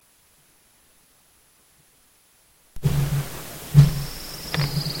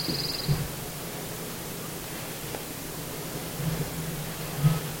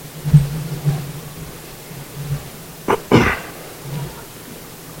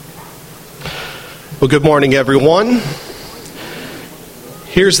Well, good morning, everyone.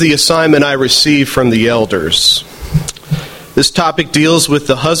 Here's the assignment I received from the elders. This topic deals with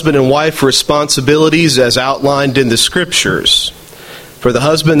the husband and wife responsibilities as outlined in the Scriptures. For the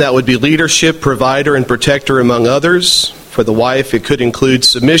husband, that would be leadership, provider, and protector, among others. For the wife, it could include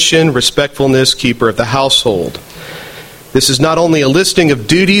submission, respectfulness, keeper of the household. This is not only a listing of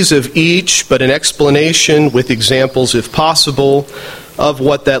duties of each, but an explanation with examples, if possible, of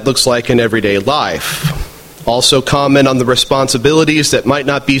what that looks like in everyday life. Also comment on the responsibilities that might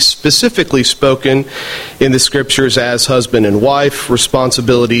not be specifically spoken in the Scriptures as husband and wife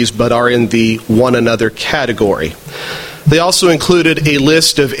responsibilities, but are in the one another category. They also included a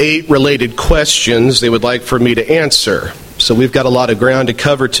list of 8 related questions they would like for me to answer. So we've got a lot of ground to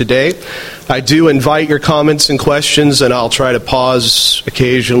cover today. I do invite your comments and questions, and I'll try to pause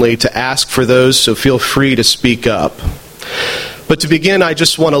occasionally to ask for those, so feel free to speak up. But to begin, I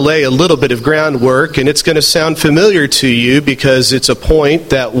just want to lay a little bit of groundwork, and it's going to sound familiar to you because it's a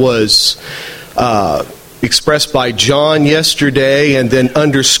point that was expressed by John yesterday and then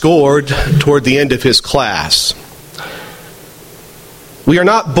underscored toward the end of his class. We are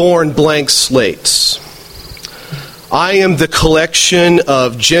not born blank slates. I am the collection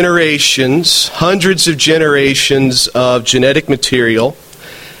of generations, hundreds of generations of genetic material,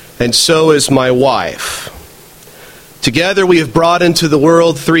 and so is my wife. Together we have brought into the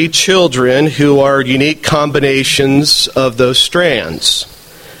world 3 children who are unique combinations of those strands.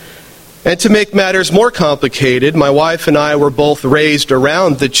 And to make matters more complicated, my wife and I were both raised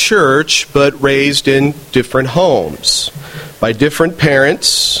around the church, but raised in different homes by different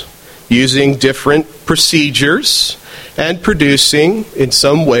parents, using different procedures, and producing, in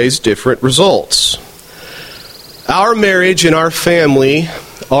some ways, different results. Our marriage and our family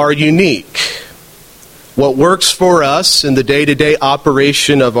are unique. What works for us in the day-to-day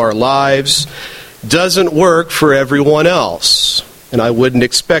operation of our lives doesn't work for everyone else, and I wouldn't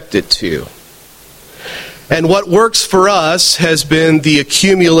expect it to. And what works for us has been the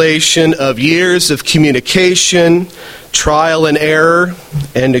accumulation of years of communication, trial and error,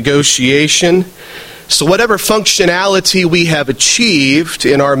 and negotiation. So whatever functionality we have achieved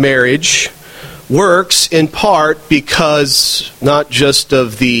in our marriage works in part because not just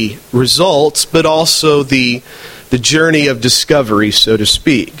of the results, but also the journey of discovery, so to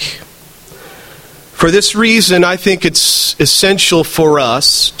speak. For this reason, I think it's essential for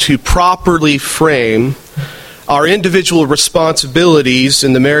us to properly frame our individual responsibilities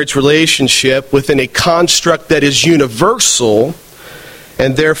in the marriage relationship within a construct that is universal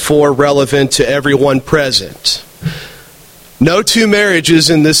and therefore relevant to everyone present. No 2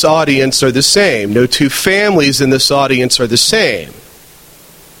 marriages in this audience are the same. No 2 families in this audience are the same.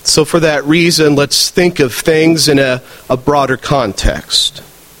 So for that reason, let's think of things in a broader context.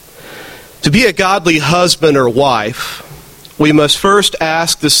 To be a godly husband or wife, we must first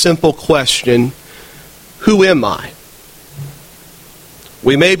ask the simple question, who am I?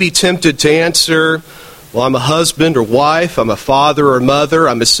 We may be tempted to answer, well, I'm a husband or wife, I'm a father or mother,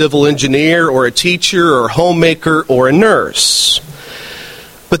 I'm a civil engineer or a teacher or a homemaker or a nurse.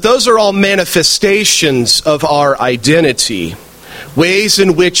 But those are all manifestations of our identity, ways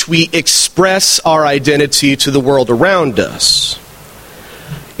in which we express our identity to the world around us.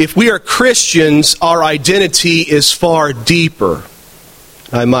 If we are Christians, our identity is far deeper.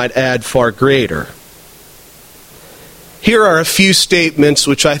 I might add, far greater. Here are a few statements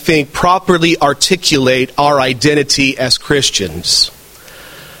which I think properly articulate our identity as Christians.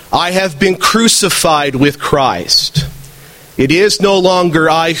 I have been crucified with Christ. It is no longer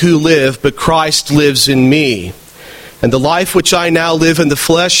I who live, but Christ lives in me. And the life which I now live in the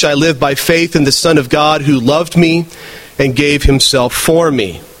flesh, I live by faith in the Son of God who loved me and gave himself for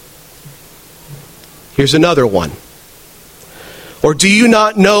me. Here's another one. Or do you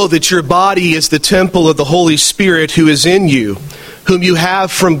not know that your body is the temple of the Holy Spirit who is in you, whom you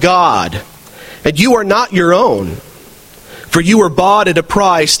have from God? And you are not your own, for you were bought at a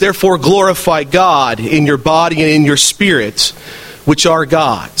price. Therefore glorify God in your body and in your spirit, which are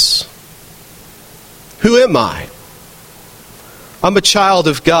God's. Who am I? I'm a child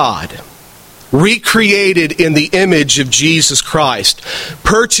of God, recreated in the image of Jesus Christ,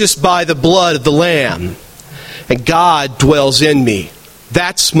 purchased by the blood of the Lamb. And God dwells in me.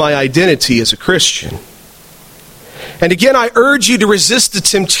 That's my identity as a Christian. And again, I urge you to resist the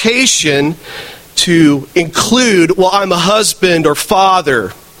temptation to include, well, I'm a husband or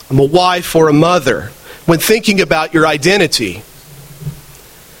father, I'm a wife or a mother, when thinking about your identity.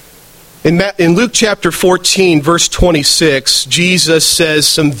 In Luke chapter 14, verse 26, Jesus says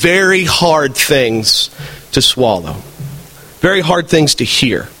some very hard things to swallow. Very hard things to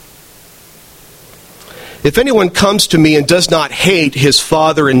hear. If anyone comes to me and does not hate his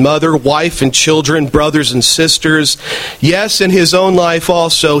father and mother, wife and children, brothers and sisters, yes, and his own life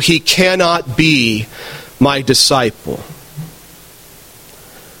also, he cannot be my disciple.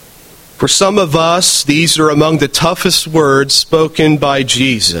 For some of us, these are among the toughest words spoken by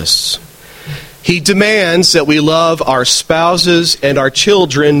Jesus. He demands that we love our spouses and our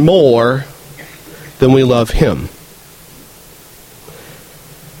children more than we love him.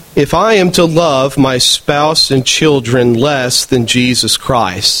 If I am to love my spouse and children less than Jesus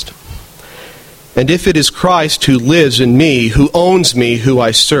Christ, and if it is Christ who lives in me, who owns me, who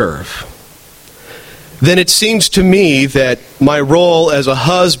I serve, then it seems to me that my role as a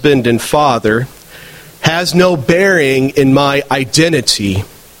husband and father has no bearing in my identity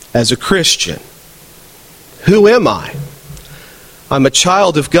as a Christian. Who am I? I'm a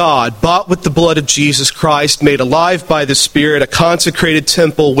child of God, bought with the blood of Jesus Christ, made alive by the Spirit, a consecrated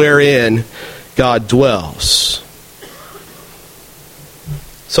temple wherein God dwells.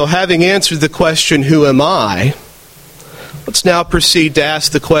 So having answered the question, who am I? Let's now proceed to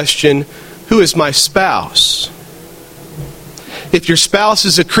ask the question, who is my spouse? If your spouse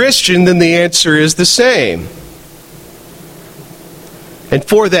is a Christian, then the answer is the same. And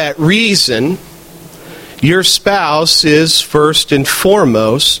for that reason, your spouse is first and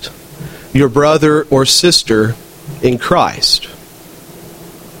foremost your brother or sister in Christ.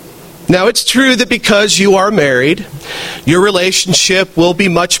 Now, it's true that because you are married, your relationship will be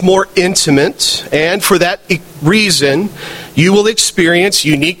much more intimate, and for that reason, you will experience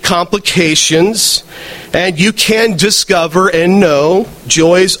unique complications, and you can discover and know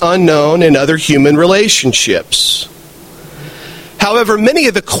joys unknown in other human relationships. However, many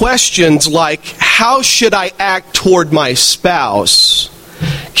of the questions like, how should I act toward my spouse,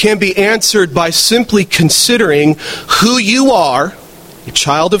 can be answered by simply considering who you are, a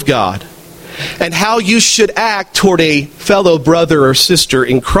child of God, and how you should act toward a fellow brother or sister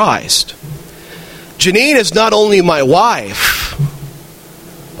in Christ. Janine is not only my wife,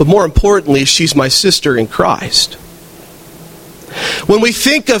 but more importantly, she's my sister in Christ. When we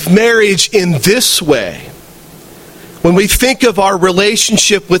think of marriage in this way, when we think of our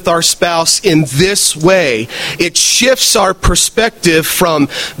relationship with our spouse in this way, it shifts our perspective from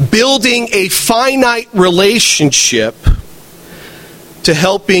building a finite relationship to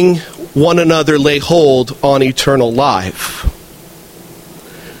helping one another lay hold on eternal life.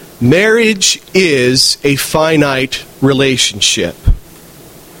 Marriage is a finite relationship.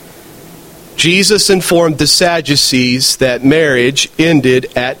 Jesus informed the Sadducees that marriage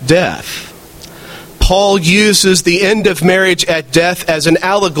ended at death. Paul uses the end of marriage at death as an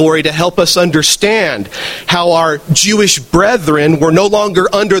allegory to help us understand how our Jewish brethren were no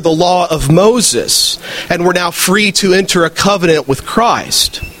longer under the law of Moses and were now free to enter a covenant with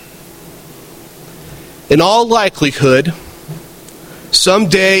Christ. In all likelihood,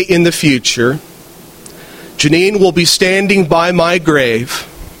 someday in the future, Janine will be standing by my grave,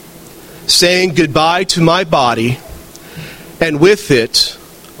 saying goodbye to my body, and with it,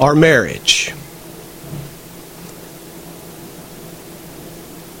 our marriage.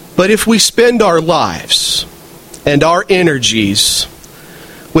 But if we spend our lives and our energies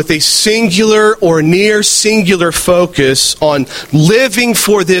with a singular or near singular focus on living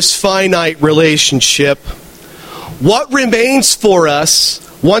for this finite relationship, what remains for us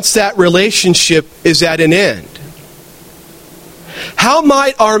once that relationship is at an end? How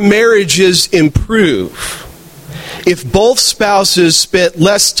might our marriages improve if both spouses spent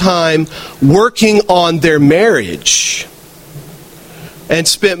less time working on their marriage and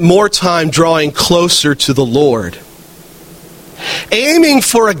spent more time drawing closer to the Lord? Aiming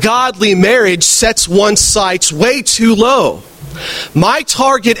for a godly marriage sets one's sights way too low. My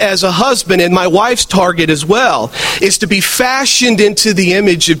target as a husband, and my wife's target as well, is to be fashioned into the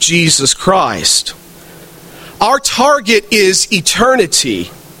image of Jesus Christ. Our target is eternity.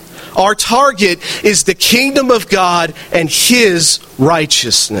 Our target is the kingdom of God and His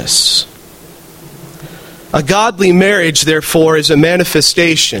righteousness. A godly marriage, therefore, is a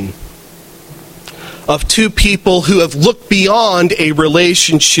manifestation of two people who have looked beyond a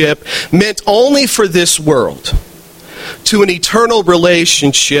relationship meant only for this world to an eternal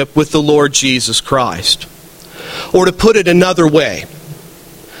relationship with the Lord Jesus Christ. Or to put it another way,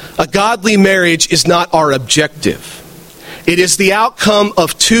 a godly marriage is not our objective. It is the outcome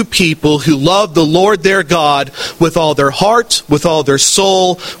of two people who love the Lord their God with all their heart, with all their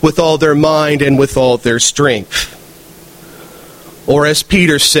soul, with all their mind, and with all their strength. Or as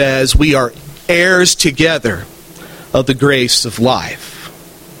Peter says, we are heirs together of the grace of life.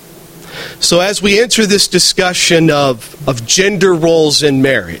 So as we enter this discussion of gender roles in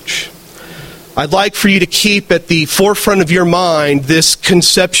marriage, I'd like for you to keep at the forefront of your mind this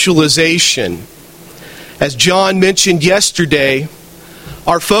conceptualization. As John mentioned yesterday,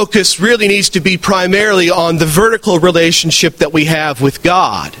 our focus really needs to be primarily on the vertical relationship that we have with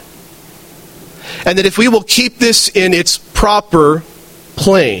God. And that if we will keep this in its proper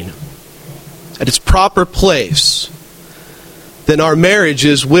plane, at its proper place, then our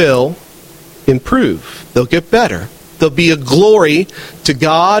marriages will improve. They'll get better. They'll be a glory to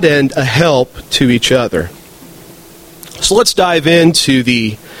God and a help to each other. So let's dive into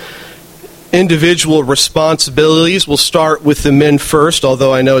the individual responsibilities. We'll start with the men first,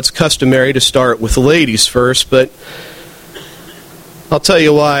 although I know it's customary to start with the ladies first, but I'll tell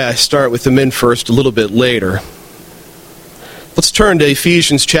you why I start with the men first a little bit later. Let's turn to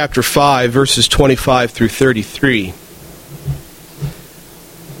Ephesians chapter 5, verses 25 through 33.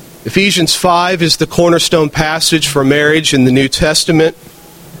 Ephesians 5 is the cornerstone passage for marriage in the New Testament.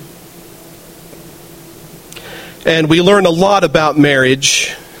 And we learn a lot about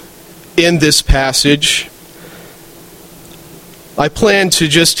marriage in this passage. I plan to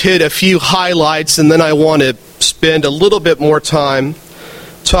just hit a few highlights, and then I want to spend a little bit more time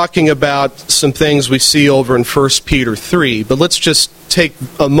talking about some things we see over in 1 Peter 3. But let's just take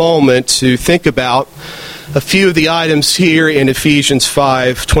a moment to think about a few of the items here in Ephesians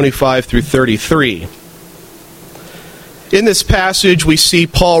 5, 25 through 33. In this passage, we see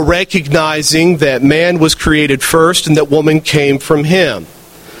Paul recognizing that man was created first and that woman came from him.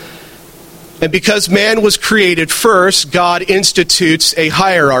 And because man was created first, God institutes a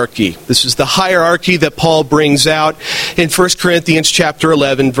hierarchy. This is the hierarchy that Paul brings out in 1 Corinthians chapter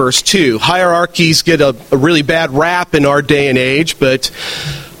 11, verse 2. Hierarchies get a really bad rap in our day and age, but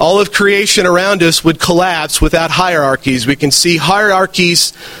all of creation around us would collapse without hierarchies. We can see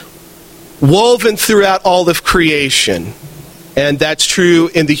hierarchies woven throughout all of creation. And that's true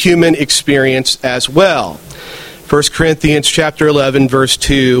in the human experience as well. 1 Corinthians chapter 11, verse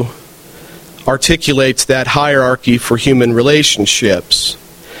 2 articulates that hierarchy for human relationships.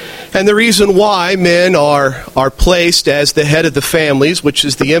 And the reason why men are placed as the head of the families, which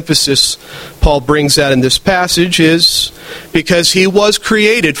is the emphasis Paul brings out in this passage, is because he was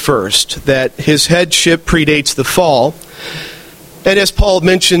created first, that his headship predates the fall. And as Paul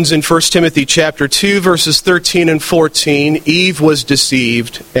mentions in 1 Timothy chapter 2, verses 13 and 14, Eve was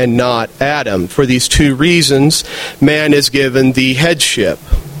deceived and not Adam. For these two reasons, man is given the headship.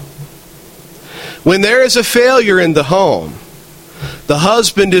 When there is a failure in the home, the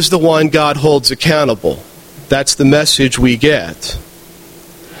husband is the one God holds accountable. That's the message we get.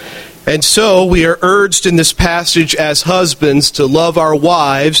 And so we are urged in this passage as husbands to love our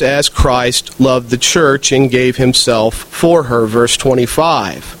wives as Christ loved the church and gave himself for her, verse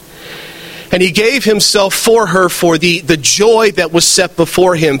 25. And he gave himself for her for the joy that was set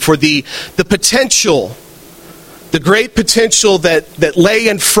before him, for the potential, the great potential that lay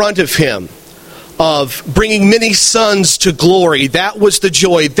in front of him, of bringing many sons to glory. That was the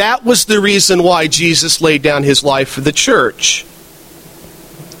joy. That was the reason why Jesus laid down his life for the church.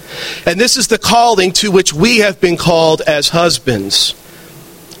 And this is the calling to which we have been called as husbands.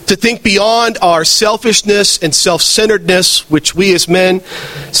 To think beyond our selfishness and self-centeredness, which we as men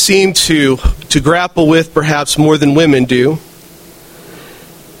seem to grapple with perhaps more than women do.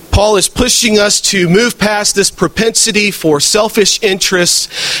 Paul is pushing us to move past this propensity for selfish interests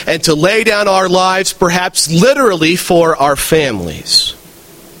and to lay down our lives, perhaps literally, for our families.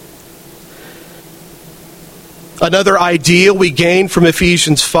 Another idea we gain from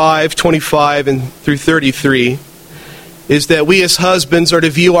Ephesians 5, 25 and through 33 is that we as husbands are to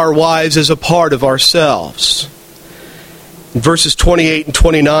view our wives as a part of ourselves. In verses 28 and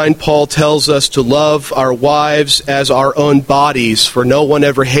 29, Paul tells us to love our wives as our own bodies, for no one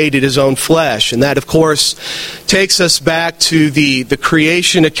ever hated his own flesh. And that, of course, takes us back to the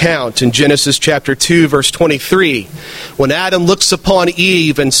creation account in Genesis chapter 2, verse 23, when Adam looks upon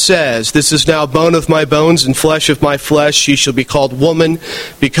Eve and says, "This is now bone of my bones and flesh of my flesh. She shall be called woman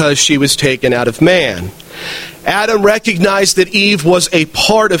because she was taken out of man." Adam recognized that Eve was a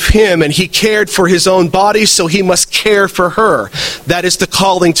part of him, and he cared for his own body, so he must care for her. That is the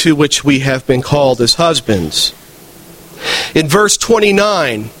calling to which we have been called as husbands. In verse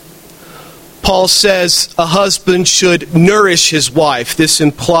 29, Paul says a husband should nourish his wife. This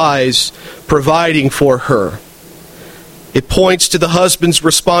implies providing for her. It points to the husband's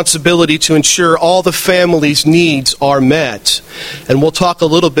responsibility to ensure all the family's needs are met. And we'll talk a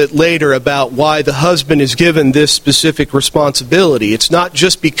little bit later about why the husband is given this specific responsibility. It's not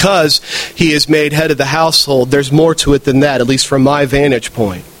just because he is made head of the household. There's more to it than that, at least from my vantage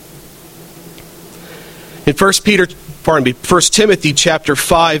point. In 1 Peter 1 Timothy chapter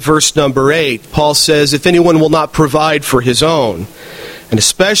 5, verse number 8, Paul says, if anyone will not provide for his own, and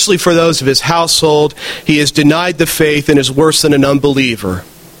especially for those of his household, he has denied the faith and is worse than an unbeliever.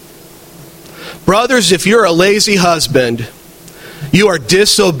 Brothers, if you're a lazy husband, you are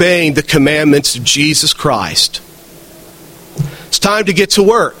disobeying the commandments of Jesus Christ. It's time to get to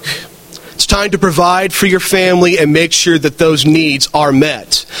work. It's time to provide for your family and make sure that those needs are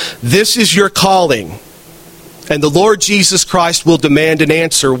met. This is your calling. And the Lord Jesus Christ will demand an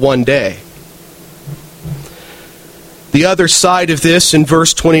answer one day. The other side of this in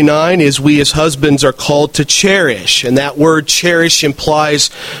verse 29 is we as husbands are called to cherish. And that word cherish implies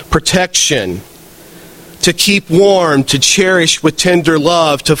protection, to keep warm, to cherish with tender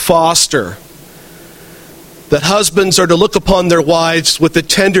love, to foster. That husbands are to look upon their wives with a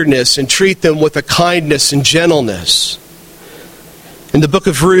tenderness and treat them with a kindness and gentleness. In the book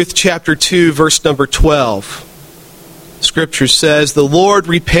of Ruth, chapter 2, verse number 12, Scripture says, the Lord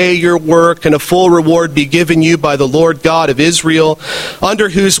repay your work, and a full reward be given you by the Lord God of Israel, under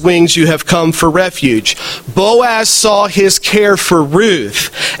whose wings you have come for refuge. Boaz saw his care for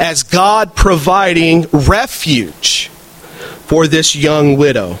Ruth as God providing refuge for this young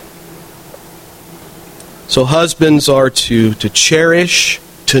widow. So husbands are to cherish,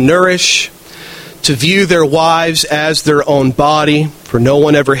 to nourish, to view their wives as their own body, for no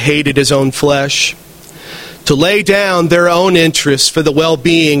one ever hated his own flesh. To lay down their own interests for the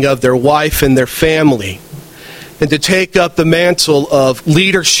well-being of their wife and their family, and to take up the mantle of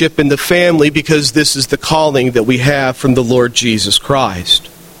leadership in the family, because this is the calling that we have from the Lord Jesus Christ.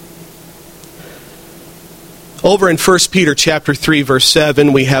 Over in 1 Peter chapter 3, verse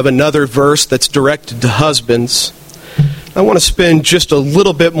 7, we have another verse that's directed to husbands. I want to spend just a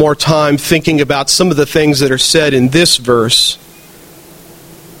little bit more time thinking about some of the things that are said in this verse.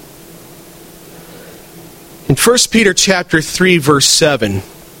 In 1 Peter chapter 3, verse 7,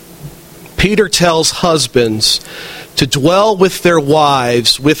 Peter tells husbands to dwell with their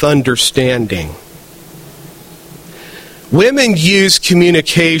wives with understanding. Women use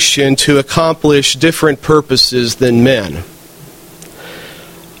communication to accomplish different purposes than men.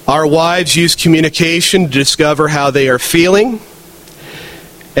 Our wives use communication to discover how they are feeling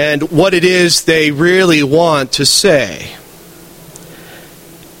and what it is they really want to say.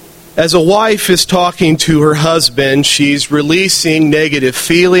 As a wife is talking to her husband, she's releasing negative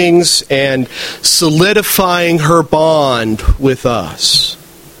feelings and solidifying her bond with us.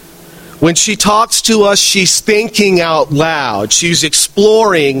 When she talks to us, she's thinking out loud. She's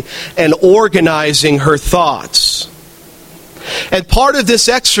exploring and organizing her thoughts. And part of this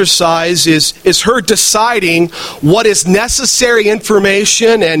exercise is her deciding what is necessary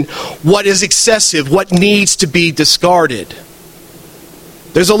information and what is excessive, what needs to be discarded.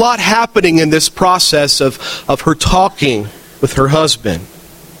 There's a lot happening in this process of her talking with her husband,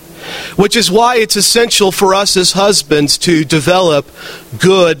 which is why it's essential for us as husbands to develop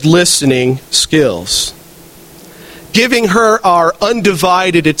good listening skills. Giving her our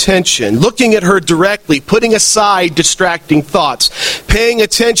undivided attention, looking at her directly, putting aside distracting thoughts, paying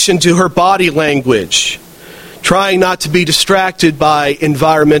attention to her body language, trying not to be distracted by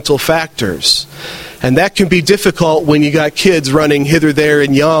environmental factors. And that can be difficult when you got kids running hither, there,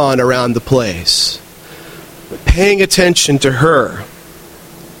 and yon around the place. But paying attention to her.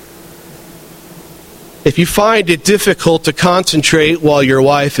 If you find it difficult to concentrate while your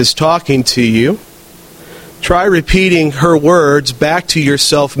wife is talking to you, try repeating her words back to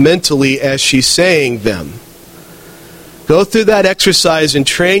yourself mentally as she's saying them. Go through that exercise and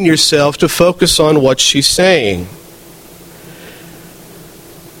train yourself to focus on what she's saying.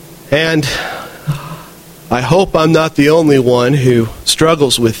 And I hope I'm not the only one who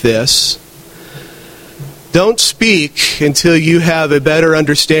struggles with this. Don't speak until you have a better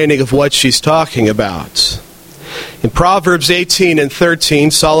understanding of what she's talking about. In Proverbs 18 and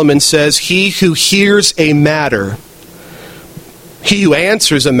 13, Solomon says, he who hears a matter, he who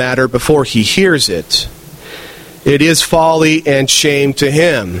answers a matter before he hears it, it is folly and shame to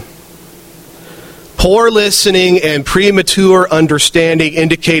him. Poor listening and premature understanding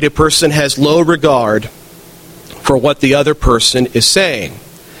indicate a person has low regard for what the other person is saying.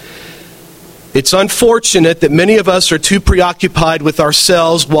 It's unfortunate that many of us are too preoccupied with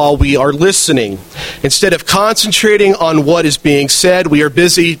ourselves while we are listening. Instead of concentrating on what is being said, we are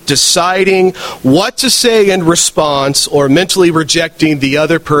busy deciding what to say in response or mentally rejecting the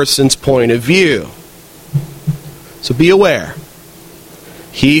other person's point of view. So be aware.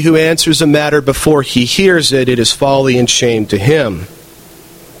 He who answers a matter before he hears it, it is folly and shame to him.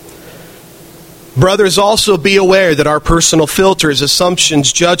 Brothers, also be aware that our personal filters,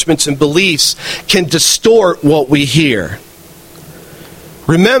 assumptions, judgments, and beliefs can distort what we hear.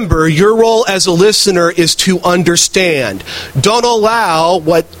 Remember, your role as a listener is to understand. Don't allow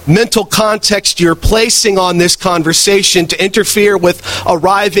what mental context you're placing on this conversation to interfere with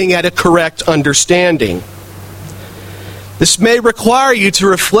arriving at a correct understanding. This may require you to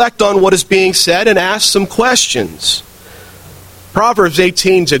reflect on what is being said and ask some questions. Proverbs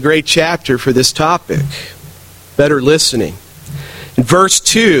 18 is a great chapter for this topic. Better listening. In verse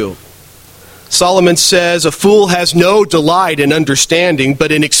 2, Solomon says, "A fool has no delight in understanding,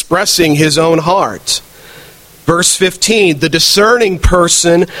 but in expressing his own heart." Verse 15, "The discerning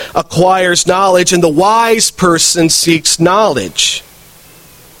person acquires knowledge, and the wise person seeks knowledge."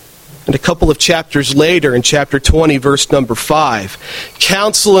 And a couple of chapters later, in chapter 20, verse number 5,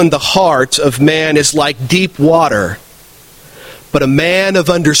 "Counsel in the heart of man is like deep water, but a man of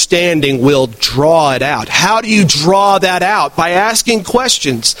understanding will draw it out." How do you draw that out? By asking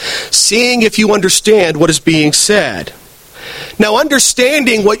questions, seeing if you understand what is being said. Now,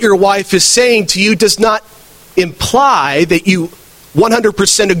 understanding what your wife is saying to you does not imply that you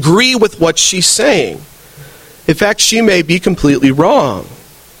 100% agree with what she's saying. In fact, she may be completely wrong.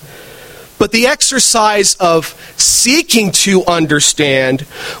 But the exercise of seeking to understand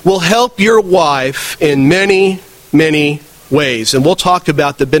will help your wife in many, many ways. And we'll talk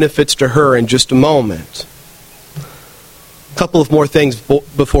about the benefits to her in just a moment. A couple of more things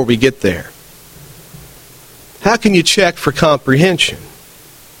before we get there. How can you check for comprehension?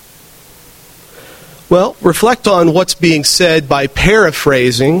 Well, reflect on what's being said by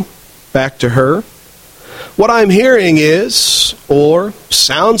paraphrasing back to her. What I'm hearing is, or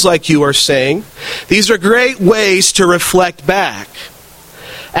sounds like you are saying, these are great ways to reflect back.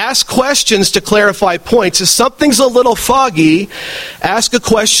 Ask questions to clarify points. If something's a little foggy, ask a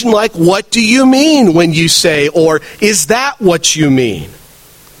question like, "What do you mean when you say," or "Is that what you mean?"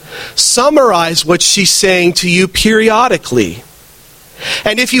 Summarize what she's saying to you periodically.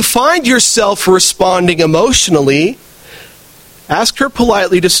 And if you find yourself responding emotionally, ask her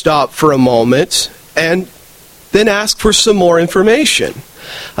politely to stop for a moment and then ask for some more information.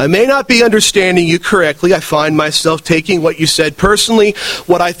 "I may not be understanding you correctly. I find myself taking what you said personally.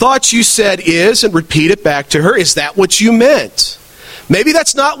 What I thought you said is," and repeat it back to her, "Is that what you meant?" Maybe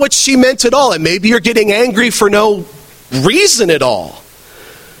that's not what she meant at all, and maybe you're getting angry for no reason at all.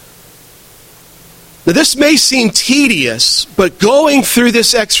 Now, this may seem tedious, but going through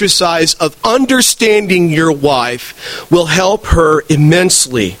this exercise of understanding your wife will help her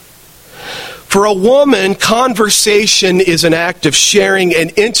immensely. For a woman, conversation is an act of sharing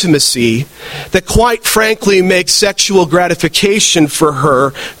and intimacy that quite frankly makes sexual gratification for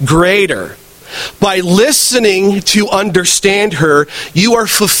her greater. By listening to understand her, you are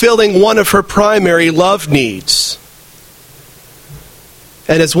fulfilling one of her primary love needs.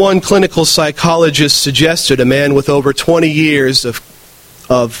 And as one clinical psychologist suggested, a man with over 20 years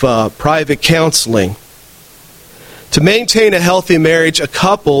of private counseling, to maintain a healthy marriage, a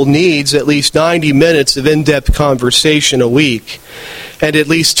couple needs at least 90 minutes of in-depth conversation a week and at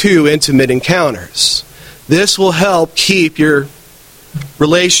least 2 intimate encounters. This will help keep your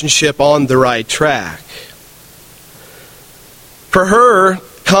relationship on the right track. For her,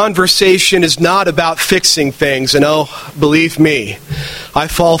 conversation is not about fixing things, and oh, believe me, I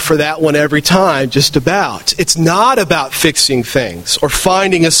fall for that one every time, just about. It's not about fixing things or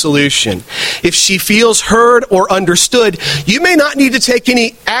finding a solution. If she feels heard or understood, you may not need to take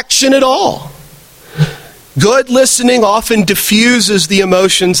any action at all. Good listening often diffuses the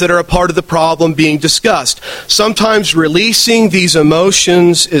emotions that are a part of the problem being discussed. Sometimes releasing these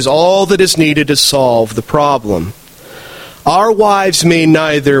emotions is all that is needed to solve the problem. Our wives may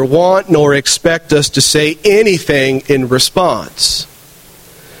neither want nor expect us to say anything in response.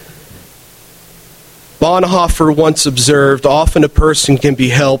 Bonhoeffer once observed, often a person can be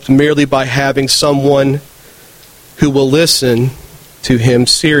helped merely by having someone who will listen to him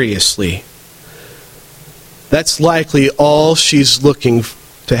seriously. That's likely all she's looking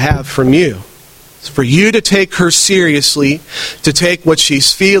to have from you. It's for you to take her seriously, to take what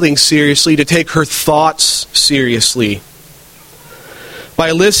she's feeling seriously, to take her thoughts seriously.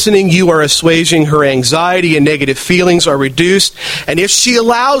 By listening, you are assuaging her anxiety and negative feelings are reduced. And if she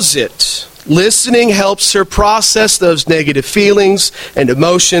allows it, listening helps her process those negative feelings and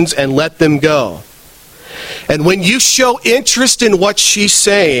emotions and let them go. And when you show interest in what she's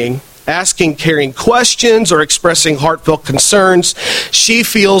saying, asking caring questions or expressing heartfelt concerns, she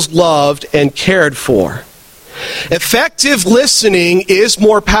feels loved and cared for. Effective listening is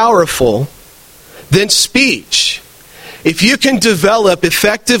more powerful than speech. If you can develop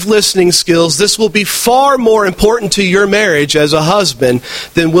effective listening skills, this will be far more important to your marriage as a husband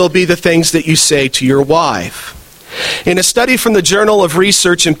than will be the things that you say to your wife. In a study from the Journal of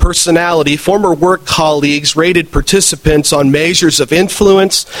Research and Personality, former work colleagues rated participants on measures of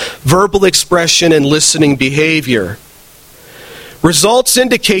influence, verbal expression, and listening behavior. Results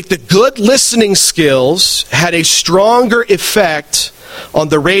indicate that good listening skills had a stronger effect on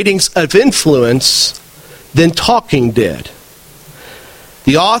the ratings of influence than talking did.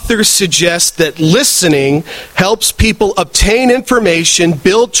 The authors suggest that listening helps people obtain information,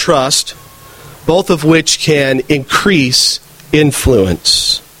 build trust, both of which can increase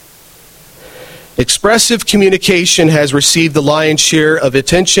influence. Expressive communication has received the lion's share of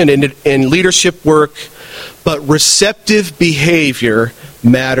attention in leadership work, but receptive behavior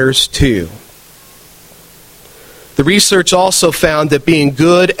matters too. The research also found that being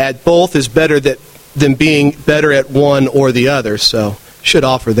good at both is better than being better at one or the other, so should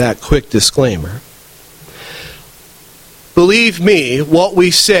offer that quick disclaimer. Believe me, what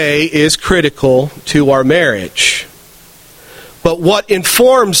we say is critical to our marriage. But what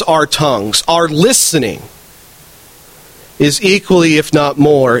informs our tongues, our listening, is equally, if not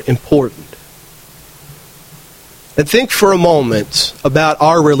more, important. And think for a moment about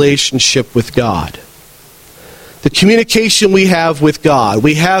our relationship with God. The communication we have with God.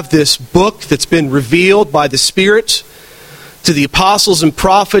 We have this book that's been revealed by the Spirit to the apostles and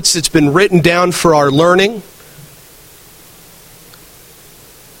prophets. It's been written down for our learning.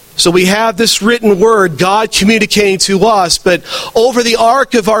 So we have this written word, God communicating to us, but over the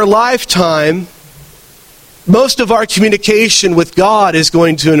arc of our lifetime, most of our communication with God is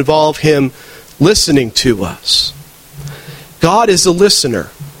going to involve Him listening to us. God is a listener,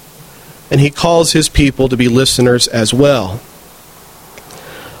 and He calls His people to be listeners as well.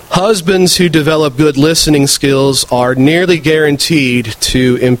 Husbands who develop good listening skills are nearly guaranteed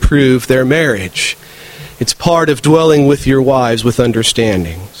to improve their marriage. It's part of dwelling with your wives with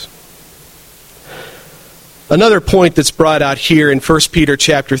understandings. Another point that's brought out here in 1 Peter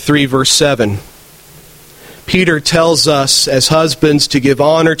chapter 3, verse 7. Peter tells us as husbands to give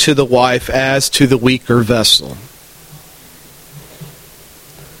honor to the wife as to the weaker vessel.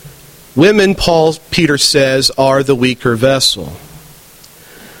 Women, Peter says, are the weaker vessel.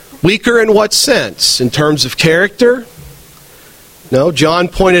 Weaker in what sense? In terms of character? No, John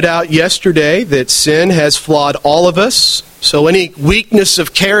pointed out yesterday that sin has flawed all of us. So any weakness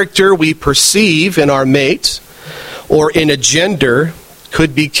of character we perceive in our mate or in a gender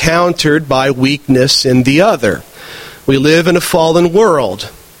could be countered by weakness in the other. We live in a fallen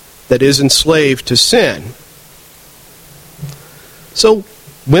world that is enslaved to sin. So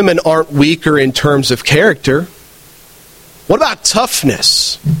women aren't weaker in terms of character. What about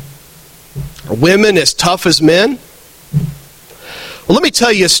toughness? Are women as tough as men? Well, let me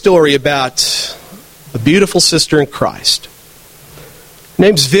tell you a story about a beautiful sister in Christ. Her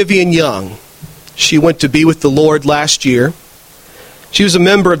name's Vivian Young. She went to be with the Lord last year. She was a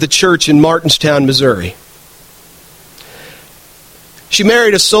member of the church in Martinstown, Missouri. She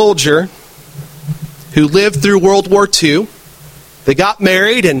married a soldier who lived through World War II. They got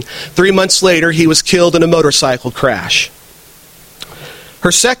married, and 3 months later, he was killed in a motorcycle crash.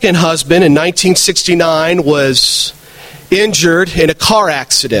 Her second husband, in 1969, was injured in a car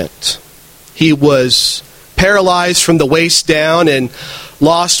accident. He was paralyzed from the waist down and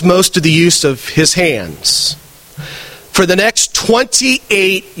lost most of the use of his hands. For the next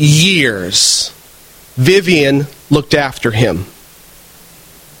 28 years, Vivian looked after him.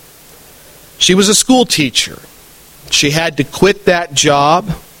 She was a school teacher. She had to quit that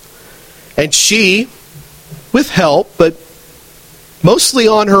job, and she, with help, but mostly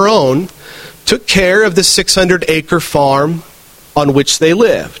on her own, took care of the 600-acre farm on which they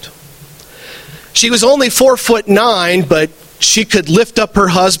lived. She was only 4'9", but she could lift up her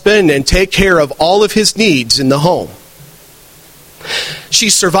husband and take care of all of his needs in the home. She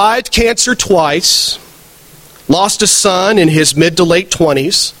survived cancer twice, lost a son in his mid to late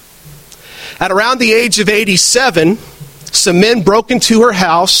 20s. At around the age of 87, some men broke into her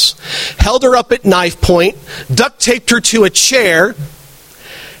house, held her up at knife point, duct taped her to a chair,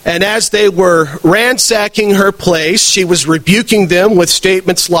 and as they were ransacking her place, she was rebuking them with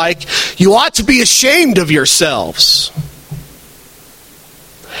statements like, "You ought to be ashamed of yourselves."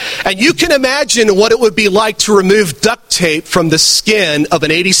 And you can imagine what it would be like to remove duct tape from the skin of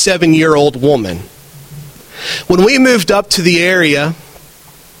an 87-year-old woman. When we moved up to the area,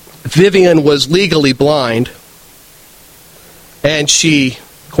 Vivian was legally blind, and she,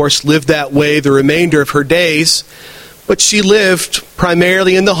 of course, lived that way the remainder of her days. But she lived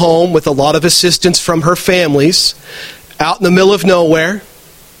primarily in the home with a lot of assistance from her families out in the middle of nowhere,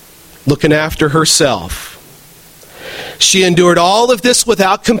 looking after herself. She endured all of this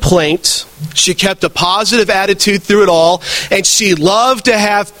without complaint. She kept a positive attitude through it all, and she loved to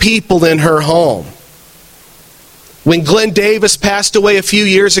have people in her home. When Glenn Davis passed away a few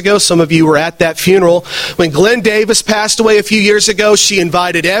years ago, some of you were at that funeral. When Glenn Davis passed away a few years ago, she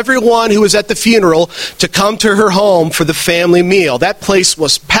invited everyone who was at the funeral to come to her home for the family meal. That place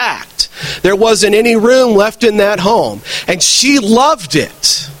was packed. There wasn't any room left in that home, and she loved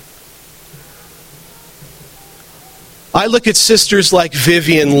it. I look at sisters like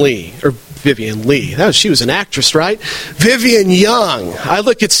Vivian Lee. She was an actress, right? Vivian Young. I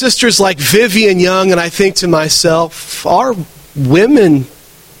look at sisters like Vivian Young and I think to myself, are women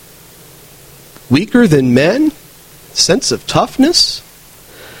weaker than men? Sense of toughness?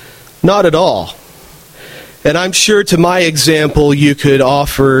 Not at all. And I'm sure to my example, you could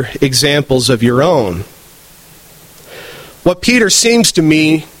offer examples of your own. What Peter seems to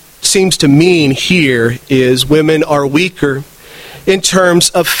mean here is women are weaker in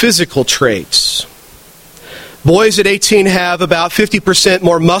terms of physical traits. Boys at 18 have about 50%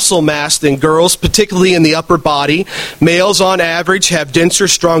 more muscle mass than girls, particularly in the upper body. Males, on average, have denser,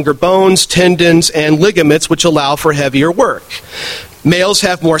 stronger bones, tendons, and ligaments, which allow for heavier work. Males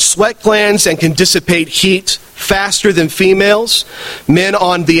have more sweat glands and can dissipate heat faster than females. Men,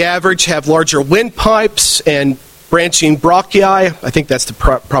 on the average, have larger windpipes and branching bronchi, I think that's the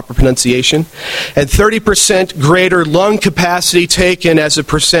proper pronunciation, and 30% greater lung capacity taken as a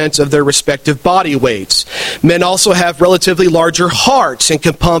percent of their respective body weights. Men also have relatively larger hearts and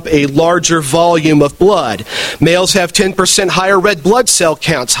can pump a larger volume of blood. Males have 10% higher red blood cell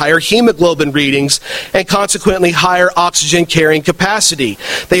counts, higher hemoglobin readings, and consequently higher oxygen carrying capacity.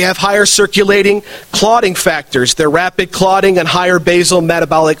 They have higher circulating clotting factors. Their rapid clotting and higher basal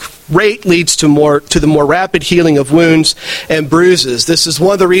metabolic rate leads to the more rapid healing of wounds and bruises. This is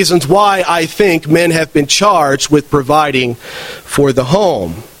one of the reasons why I think men have been charged with providing for the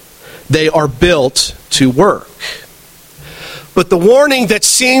home. They are built to work. But the warning that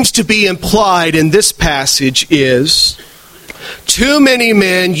seems to be implied in this passage is too many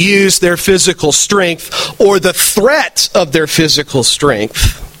men use their physical strength or the threat of their physical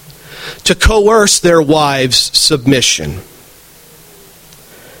strength to coerce their wives' submission.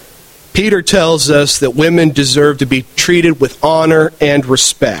 Peter tells us that women deserve to be treated with honor and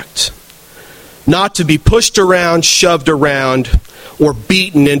respect, not to be pushed around, shoved around, or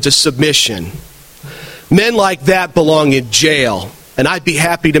beaten into submission. Men like that belong in jail, and I'd be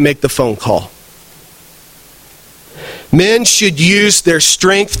happy to make the phone call. Men should use their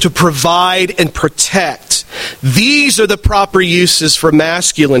strength to provide and protect. These are the proper uses for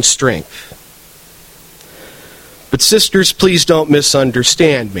masculine strength. But sisters, please don't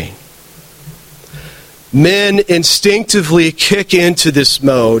misunderstand me. Men instinctively kick into this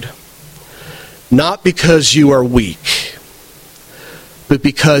mode, not because you are weak, but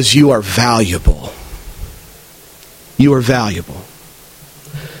because you are valuable. You are valuable.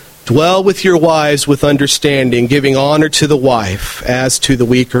 Dwell with your wives with understanding, giving honor to the wife as to the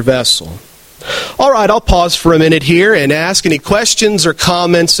weaker vessel. All right, I'll pause for a minute here and ask any questions or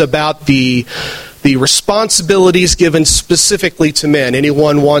comments about the responsibilities given specifically to men.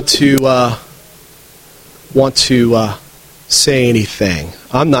 Anyone want to say anything?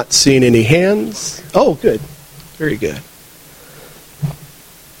 I'm not seeing any hands. Oh, good. Very good.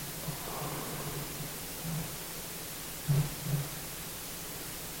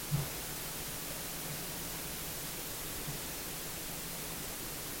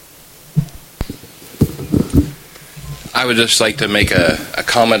 I would just like to make a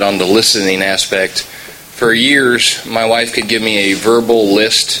comment on the listening aspect. For years, my wife could give me a verbal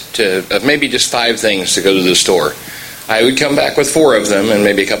list of maybe just 5 things to go to the store. I would come back with 4 of them and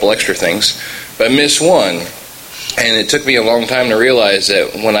maybe a couple extra things, but miss one. And it took me a long time to realize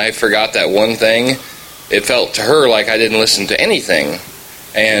that when I forgot that one thing, it felt to her like I didn't listen to anything.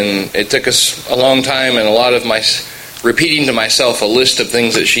 And it took us a long time and a lot of my repeating to myself a list of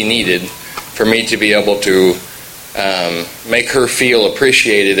things that she needed for me to be able to make her feel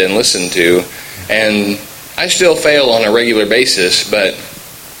appreciated and listened to. And I still fail on a regular basis, but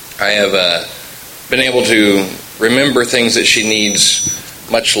I have been able to remember things that she needs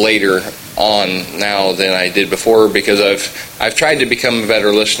much later on now than I did before, because I've tried to become a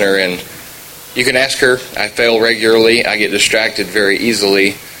better listener. And you can ask her. I fail regularly. I get distracted very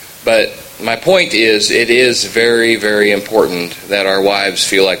easily. But my point is, it is very, very important that our wives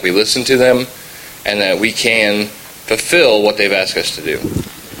feel like we listen to them and that we can fulfill what they've asked us to do.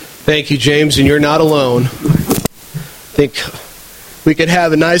 Thank you, James, and you're not alone. I think we could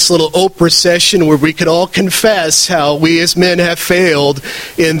have a nice little Oprah session where we could all confess how we as men have failed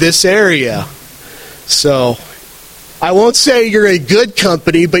in this area. So, I won't say you're in good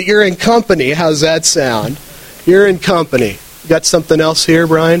company, but you're in company. How's that sound? You're in company. Got something else here,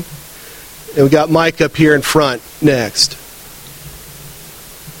 Brian? And we got Mike up here in front next.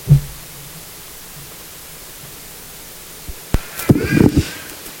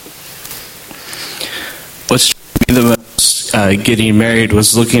 What struck me the most getting married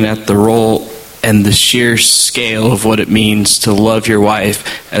was looking at the role and the sheer scale of what it means to love your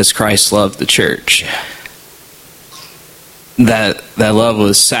wife as Christ loved the church. That love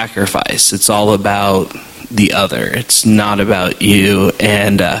was sacrifice. It's all about the other. It's not about you.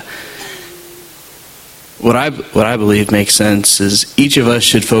 And what I believe makes sense is each of us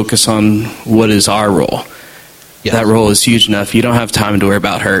should focus on what is our role. Yes. That role is huge enough. You don't have time to worry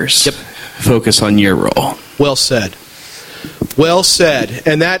about hers. Yep. Focus on your role. Well said. Well said.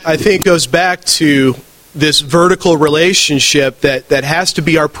 And that, I think, goes back to this vertical relationship that has to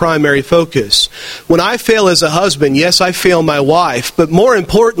be our primary focus. When I fail as a husband, yes, I fail my wife, but more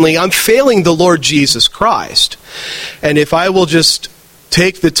importantly, I'm failing the Lord Jesus Christ. And if I will just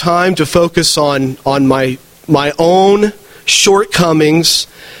take the time to focus on my own shortcomings,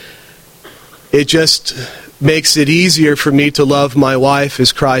 it just makes it easier for me to love my wife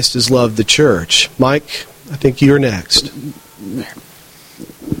as Christ has loved the church. Mike, I think you're next.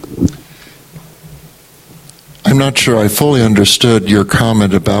 I'm not sure I fully understood your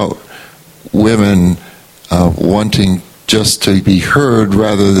comment about women wanting just to be heard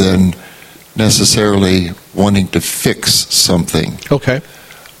rather than necessarily wanting to fix something. Okay.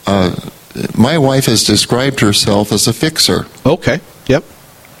 My wife has described herself as a fixer. Okay. Yep.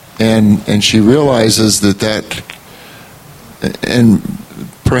 And she realizes that, and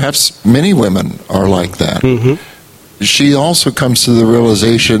perhaps many women are like that. Mm-hmm. She also comes to the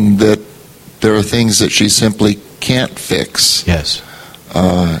realization that there are things that she simply can't fix. Yes.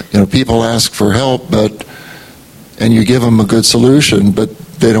 People ask for help, and you give them a good solution, but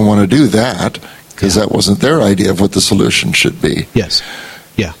they don't want to do that because that wasn't their idea of what the solution should be. Yes.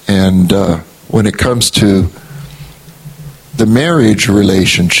 Yeah. And when it comes to the marriage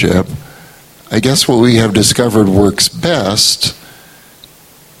relationship, I guess what we have discovered works best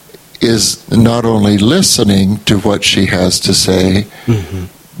is not only listening to what she has to say, mm-hmm.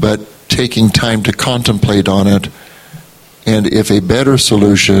 but taking time to contemplate on it, and if a better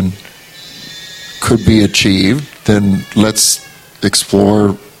solution could be achieved, then let's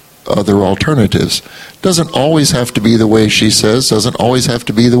explore other alternatives. Doesn't always have to be the way she says, doesn't always have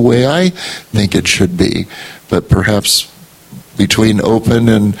to be the way I think it should be, but perhaps between open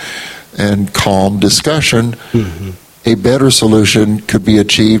and calm discussion, mm-hmm. a better solution could be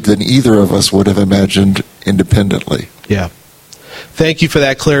achieved than either of us would have imagined independently. Yeah. Thank you for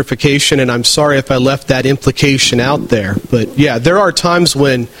that clarification, and I'm sorry if I left that implication out there. But yeah, there are times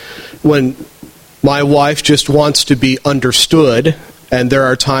when my wife just wants to be understood, and there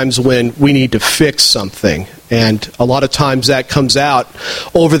are times when we need to fix something. And a lot of times that comes out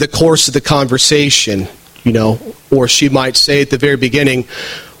over the course of the conversation, or she might say at the very beginning,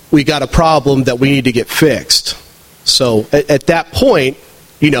 we got a problem that we need to get fixed. So at that point,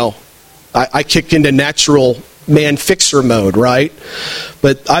 I kick into natural man-fixer mode, right?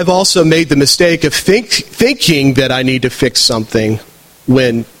 But I've also made the mistake of thinking that I need to fix something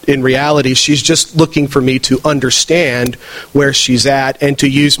when in reality she's just looking for me to understand where she's at and to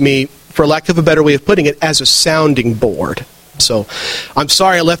use me, for lack of a better way of putting it, as a sounding board. So I'm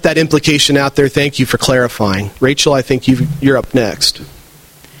sorry I left that implication out there. Thank you for clarifying. Rachel, I think you're up next.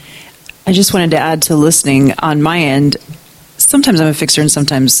 I just wanted to add to listening on my end. Sometimes I'm a fixer and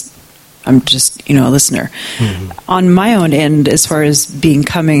sometimes I'm just, a listener. Mm-hmm. On my own end, as far as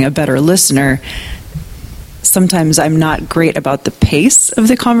becoming a better listener, sometimes I'm not great about the pace of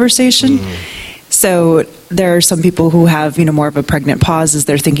the conversation. Mm-hmm. So there are some people who have, more of a pregnant pause as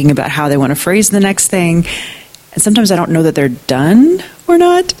they're thinking about how they want to phrase the next thing. And sometimes I don't know that they're done or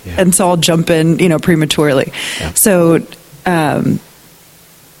not. Yeah. And so I'll jump in, prematurely. Yeah. So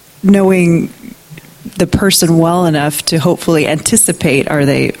knowing the person well enough to hopefully anticipate, are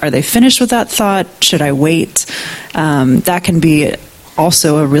they finished with that thought? Should I wait? That can be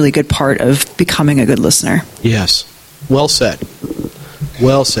also a really good part of becoming a good listener. Yes. Well said.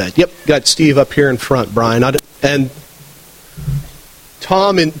 Well said. Yep. Got Steve up here in front, Brian. And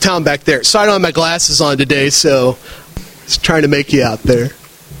Tom back there. Sorry I don't have my glasses on today, so just trying to make you out there.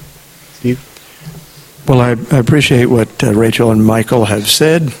 Steve? Well, I appreciate what Rachel and Michael have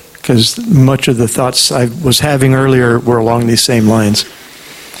said, because much of the thoughts I was having earlier were along these same lines.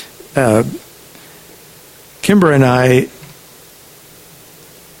 Kimber and I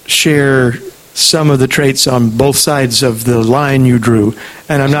share some of the traits on both sides of the line you drew.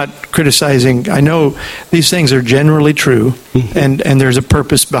 And I'm not criticizing. I know these things are generally true, and there's a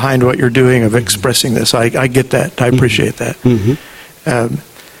purpose behind what you're doing of expressing this. I get that. I appreciate that.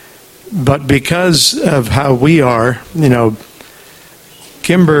 But because of how we are,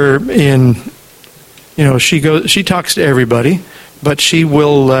 Kimber she talks to everybody, but she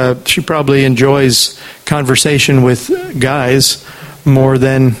probably enjoys conversation with guys more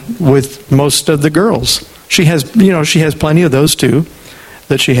than with most of the girls. She has plenty of those too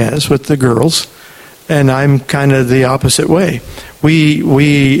that she has with the girls, and I'm kind of the opposite way.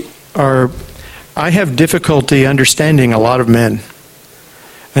 I have difficulty understanding a lot of men,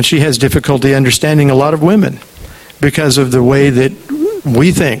 and she has difficulty understanding a lot of women because of the way that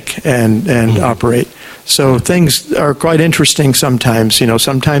we think and operate. So things are quite interesting sometimes.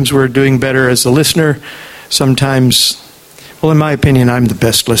 Sometimes we're doing better as a listener. Sometimes, well, in my opinion, I'm the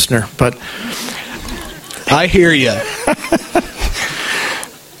best listener. But I hear you.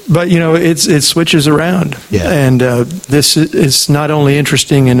 But it switches around. Yeah. And this is not only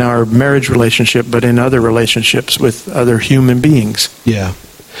interesting in our marriage relationship, but in other relationships with other human beings. Yeah.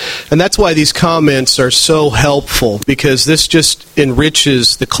 And that's why these comments are so helpful, because this just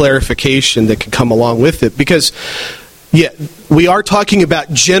enriches the clarification that can come along with it. Because, we are talking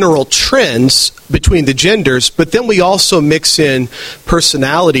about general trends between the genders, but then we also mix in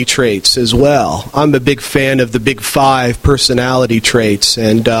personality traits as well. I'm a big fan of the Big 5 personality traits.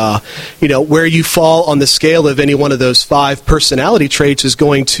 And, where you fall on the scale of any one of those 5 personality traits is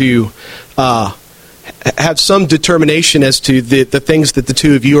going to have some determination as to the things that the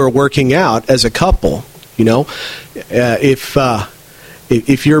two of you are working out as a couple.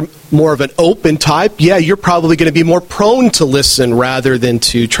 If you're more of an open type, you're probably going to be more prone to listen rather than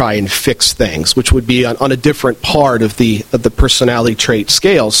to try and fix things, which would be on a different part of the personality trait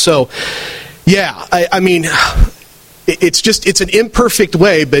scale. So, it's an imperfect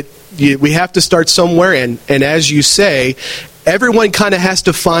way, but we have to start somewhere. And as you say, everyone kind of has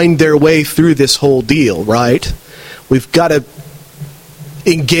to find their way through this whole deal, right? We've got to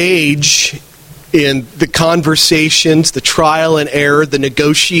engage in the conversations, the trial and error, the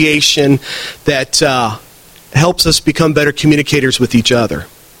negotiation that helps us become better communicators with each other.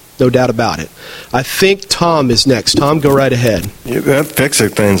 No doubt about it. I think Tom is next. Tom, go right ahead. That fixing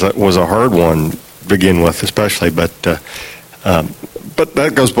things was a hard one to begin with, especially, but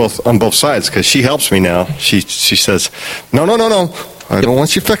that goes on both sides, because she helps me now. She says, no, I don't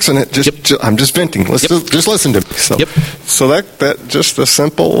want you fixing it. I'm just venting. Just listen to me. So that just a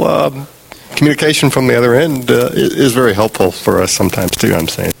simple communication from the other end is very helpful for us sometimes too, I'm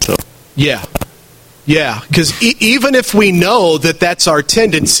saying. So yeah, because even if we know that that's our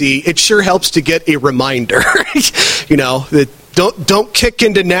tendency, it sure helps to get a reminder. That don't kick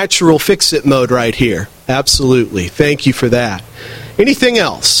into natural fix-it mode right here. Absolutely. Thank you for that. Anything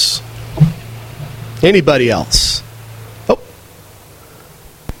else? Anybody else? Oh,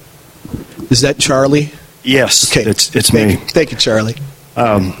 is that Charlie? Yes, okay. It's me. Thank you, Charlie.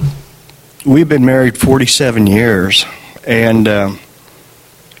 We've been married 47 years, and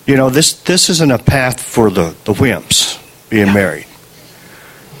this isn't a path for the wimps being married.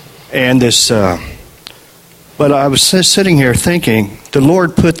 And this, but I was sitting here thinking, the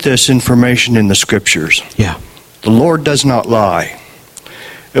Lord put this information in the Scriptures. Yeah. The Lord does not lie.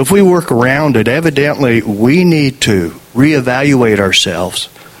 If we work around it, evidently we need to reevaluate ourselves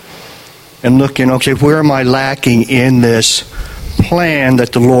and look in, okay, where am I lacking in this plan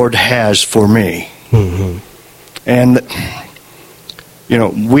that the Lord has for me? Mm-hmm. And,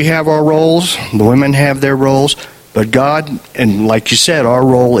 we have our roles, the women have their roles, but God, and like you said, our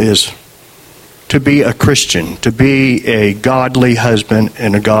role is to be a Christian, to be a godly husband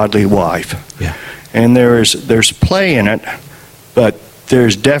and a godly wife. Yeah. And there's play in it, but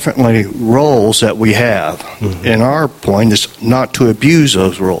there's definitely roles that we have. Mm-hmm. And our point is not to abuse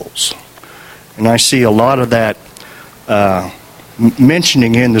those roles. And I see a lot of that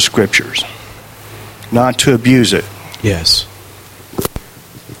mentioning in the Scriptures, not to abuse it. Yes.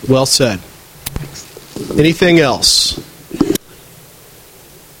 Well said. Anything else?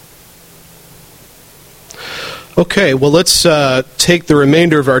 Okay, well, let's take the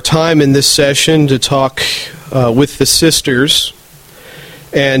remainder of our time in this session to talk with the sisters.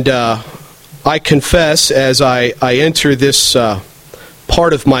 And I confess, as I enter this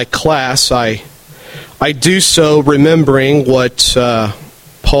part of my class, I do so remembering what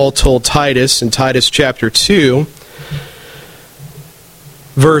Paul told Titus in Titus chapter 2,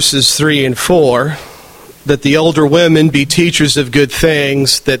 verses 3 and 4, that the older women be teachers of good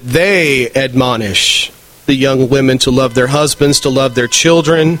things, that they admonish the young women to love their husbands, to love their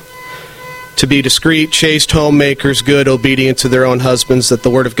children, to be discreet, chaste, homemakers, good, obedient to their own husbands, that the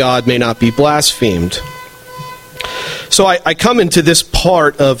word of God may not be blasphemed. So I come into this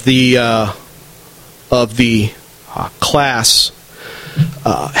part of the class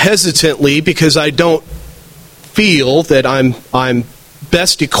hesitantly, because I don't feel that I'm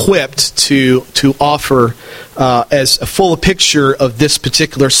best equipped to offer as a full picture of this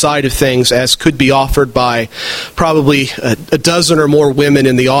particular side of things as could be offered by probably a dozen or more women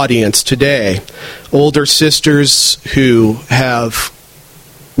in the audience today. Older sisters who have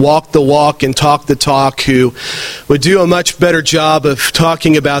walked the walk and talked the talk, who would do a much better job of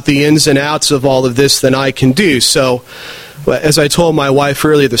talking about the ins and outs of all of this than I can do. So, as I told my wife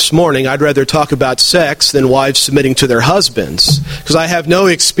earlier this morning, I'd rather talk about sex than wives submitting to their husbands, because I have no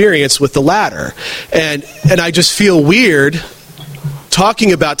experience with the latter. And I just feel weird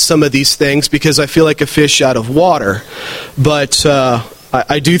talking about some of these things because I feel like a fish out of water. But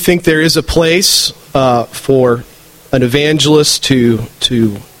I do think there is a place for an evangelist to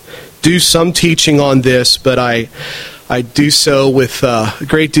do some teaching on this, but I do so with a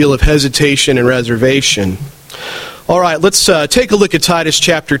great deal of hesitation and reservation. All right, let's take a look at Titus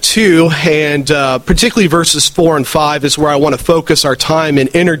chapter 2, and particularly verses 4 and 5 is where I want to focus our time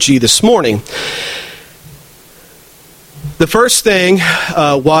and energy this morning. The first thing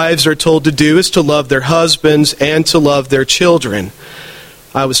wives are told to do is to love their husbands and to love their children.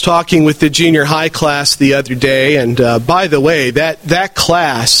 I was talking with the junior high class the other day, and by the way, that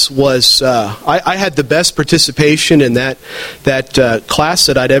class was, I had the best participation in that class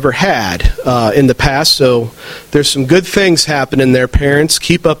that I'd ever had in the past, so there's some good things happening there, parents.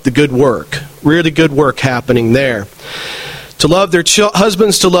 Keep up the good work. Really good work happening there. To love their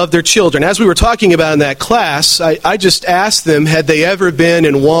husbands, to love their children. As we were talking about in that class, I just asked them, had they ever been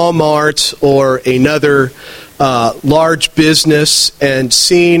in Walmart or another large business and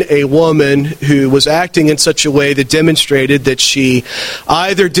seen a woman who was acting in such a way that demonstrated that she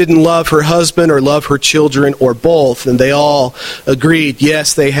either didn't love her husband or love her children or both. And they all agreed,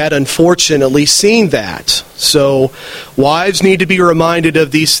 yes, they had unfortunately seen that. So wives need to be reminded of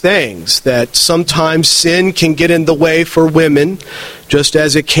these things, that sometimes sin can get in the way for women, just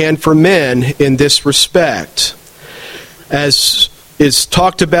as it can for men in this respect. As is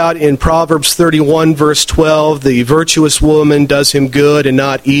talked about in Proverbs 31, verse 12, the virtuous woman does him good and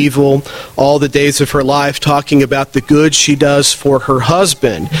not evil all the days of her life, talking about the good she does for her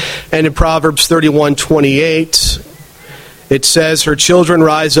husband. And in Proverbs 31:28, it says, her children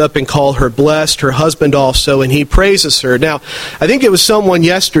rise up and call her blessed, her husband also, and he praises her. Now, I think it was someone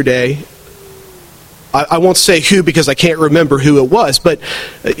yesterday, I won't say who because I can't remember who it was, but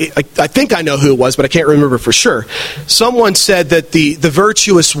I think I know who it was, but I can't remember for sure. Someone said that the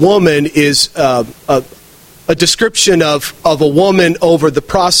virtuous woman is a description of a woman over the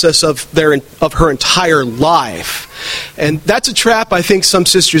process of her entire life. And that's a trap I think some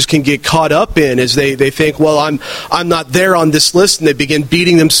sisters can get caught up in, is they think, well, I'm not there on this list, and they begin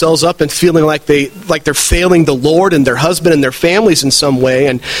beating themselves up and feeling like they're failing the Lord and their husband and their families in some way.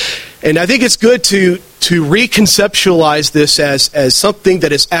 And I think it's good to reconceptualize this as something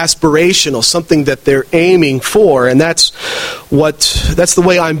that is aspirational, something that they're aiming for, and that's the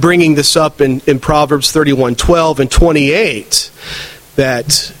way I'm bringing this up in Proverbs 31:12 and 28.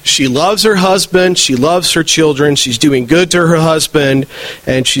 That she loves her husband, she loves her children, she's doing good to her husband,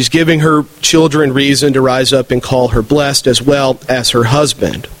 and she's giving her children reason to rise up and call her blessed as well as her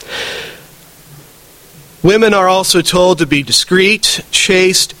husband. Women are also told to be discreet,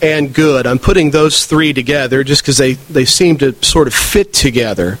 chaste, and good. I'm putting those three together just because they seem to sort of fit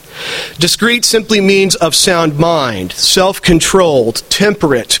together. Discreet simply means of sound mind, self-controlled,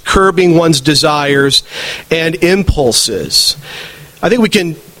 temperate, curbing one's desires and impulses. I think we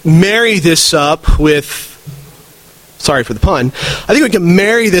can marry this up with, sorry for the pun, I think we can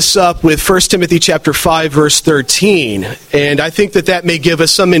marry this up with 1 Timothy chapter 5, verse 13. And I think that may give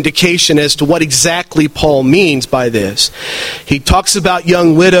us some indication as to what exactly Paul means by this. He talks about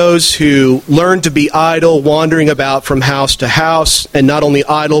young widows who learn to be idle, wandering about from house to house, and not only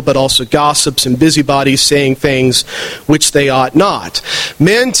idle, but also gossips and busybodies, saying things which they ought not.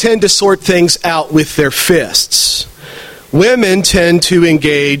 Men tend to sort things out with their fists. Women tend to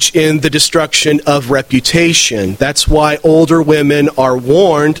engage in the destruction of reputation. That's why older women are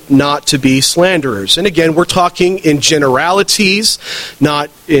warned not to be slanderers. And again, we're talking in generalities,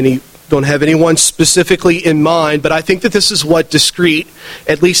 don't have anyone specifically in mind, but I think that this is what discreet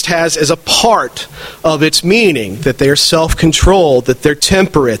at least has as a part of its meaning, that they are self-controlled, that they're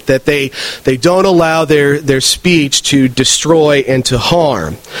temperate, that they don't allow their speech to destroy and to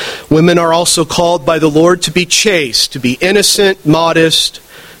harm. Women are also called by the Lord to be chaste, to be innocent, modest,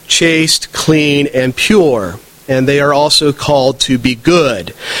 chaste, clean, and pure. And they are also called to be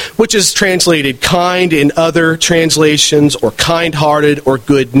good, which is translated kind in other translations, or kind-hearted, or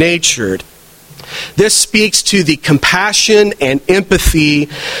good-natured. This speaks to the compassion and empathy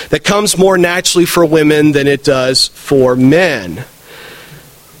that comes more naturally for women than it does for men.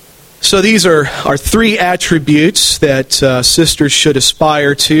 So these are three attributes that sisters should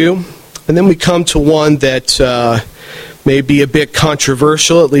aspire to. And then we come to one that may be a bit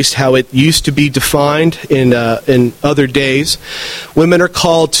controversial, at least how it used to be defined in other days. Women are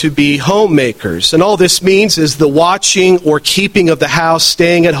called to be homemakers. And all this means is the watching or keeping of the house,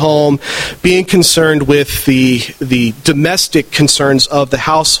 staying at home, being concerned with the domestic concerns of the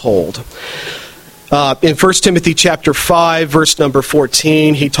household. In 1 Timothy chapter 5, verse number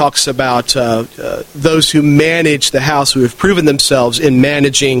 14, he talks about those who manage the house, who have proven themselves in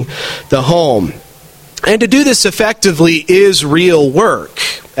managing the home. And to do this effectively is real work.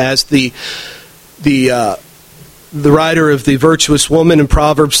 As the writer of The Virtuous Woman in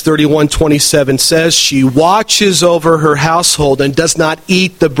Proverbs 31:27 says, she watches over her household and does not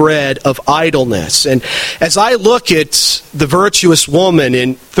eat the bread of idleness. And as I look at the virtuous woman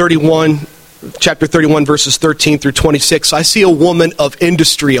in chapter 31, verses 13 through 26, I see a woman of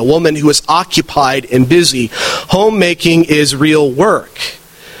industry, a woman who is occupied and busy. Homemaking is real work.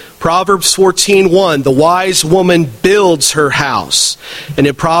 Proverbs 14:1, the wise woman builds her house. And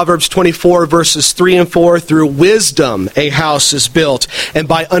in Proverbs 24, verses 3 and 4, through wisdom a house is built, and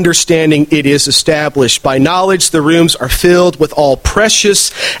by understanding it is established. By knowledge the rooms are filled with all precious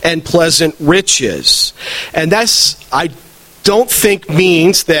and pleasant riches. And that's, I don't think,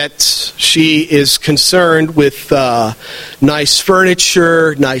 means that she is concerned with nice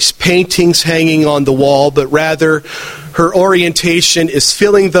furniture, nice paintings hanging on the wall, but rather her orientation is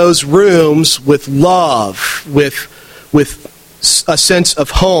filling those rooms with love, with a sense of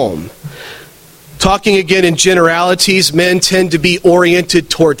home. Talking again in generalities, men tend to be oriented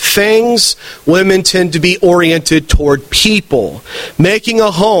toward things, women tend to be oriented toward people. Making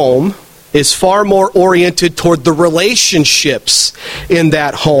a home is far more oriented toward the relationships in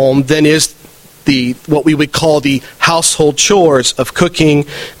that home than is what we would call the household chores of cooking,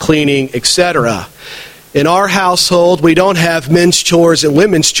 cleaning, etc. In our household, we don't have men's chores and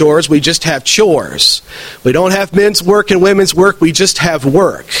women's chores, we just have chores. We don't have men's work and women's work, we just have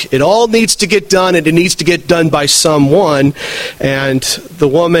work. It all needs to get done, and it needs to get done by someone, and the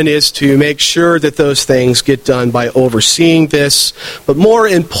woman is to make sure that those things get done by overseeing this, but more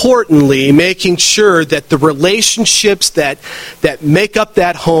importantly, making sure that the relationships that make up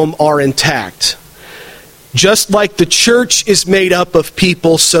that home are intact. Just like the church is made up of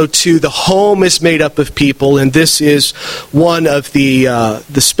people, so too the home is made up of people, and this is one of the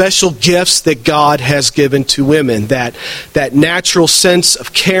special gifts that God has given to women, that natural sense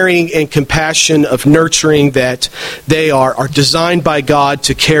of caring and compassion, of nurturing that they are designed by God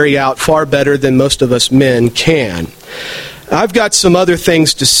to carry out far better than most of us men can. I've got some other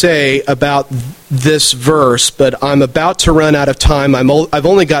things to say about this verse, but I'm about to run out of time. I've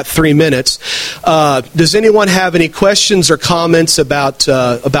only got 3 minutes. Does anyone have any questions or comments about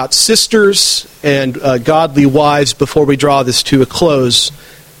sisters and godly wives before we draw this to a close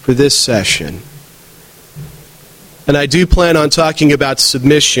for this session? And I do plan on talking about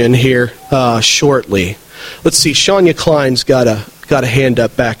submission here shortly. Let's see, Shania Klein's got a hand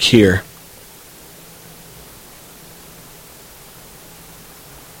up back here.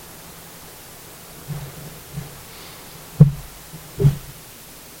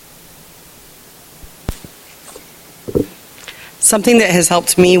 Something that has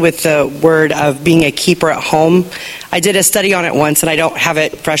helped me with the word of being a keeper at home, I did a study on it once, and I don't have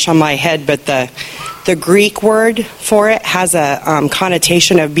it fresh on my head, but the Greek word for it has a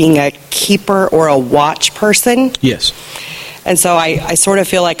connotation of being a keeper or a watch person. Yes. And so I sort of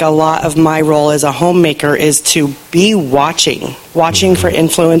feel like a lot of my role as a homemaker is to be watching for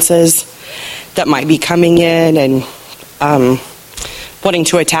influences that might be coming in and wanting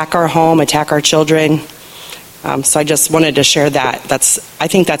to attack our home, attack our children. So I just wanted to share that. I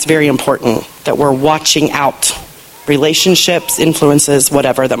think that's very important, that we're watching out relationships, influences,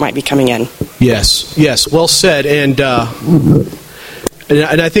 whatever that might be coming in. Yes, well said. And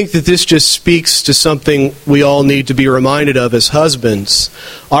I think that this just speaks to something we all need to be reminded of as husbands.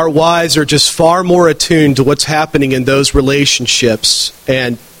 Our wives are just far more attuned to what's happening in those relationships,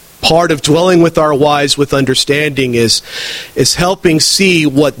 and part of dwelling with our wives with understanding is helping see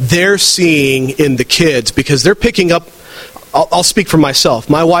what they're seeing in the kids, because they're picking up. I'll speak for myself.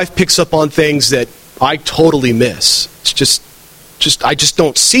 My wife picks up on things that I totally miss. It's just I just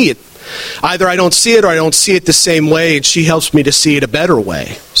don't see it Either I don't see it or I don't see it the same way, and she helps me to see it a better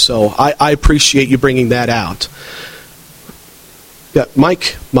way. So I appreciate you bringing that out. Yeah,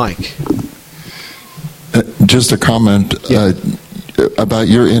 Mike. Just a comment about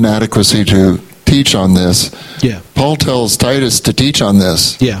your inadequacy to teach on this. Yeah. Paul tells Titus to teach on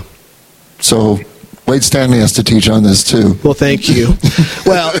this. Yeah. So Wade Stanley has to teach on this too. Well, thank you.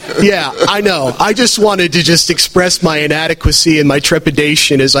 Well, yeah, I know. I just wanted to just express my inadequacy and my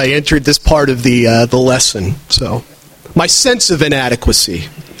trepidation as I entered this part of the lesson. So, my sense of inadequacy.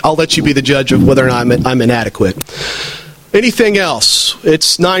 I'll let you be the judge of whether or not I'm inadequate. Anything else?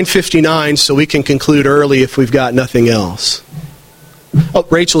 It's 9:59, so we can conclude early if we've got nothing else. Oh,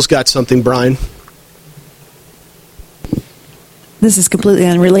 Rachel's got something, Brian. This is completely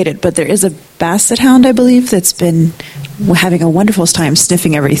unrelated, but there is a basset hound, I believe, that's been having a wonderful time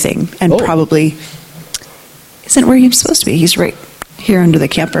sniffing everything and probably isn't where he's supposed to be. He's right here under the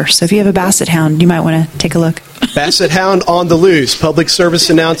camper. So if you have a basset hound, you might want to take a look. Basset hound on the loose. Public service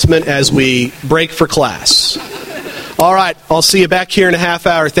announcement as we break for class. All right, I'll see you back here in a half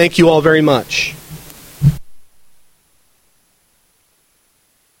hour. Thank you all very much.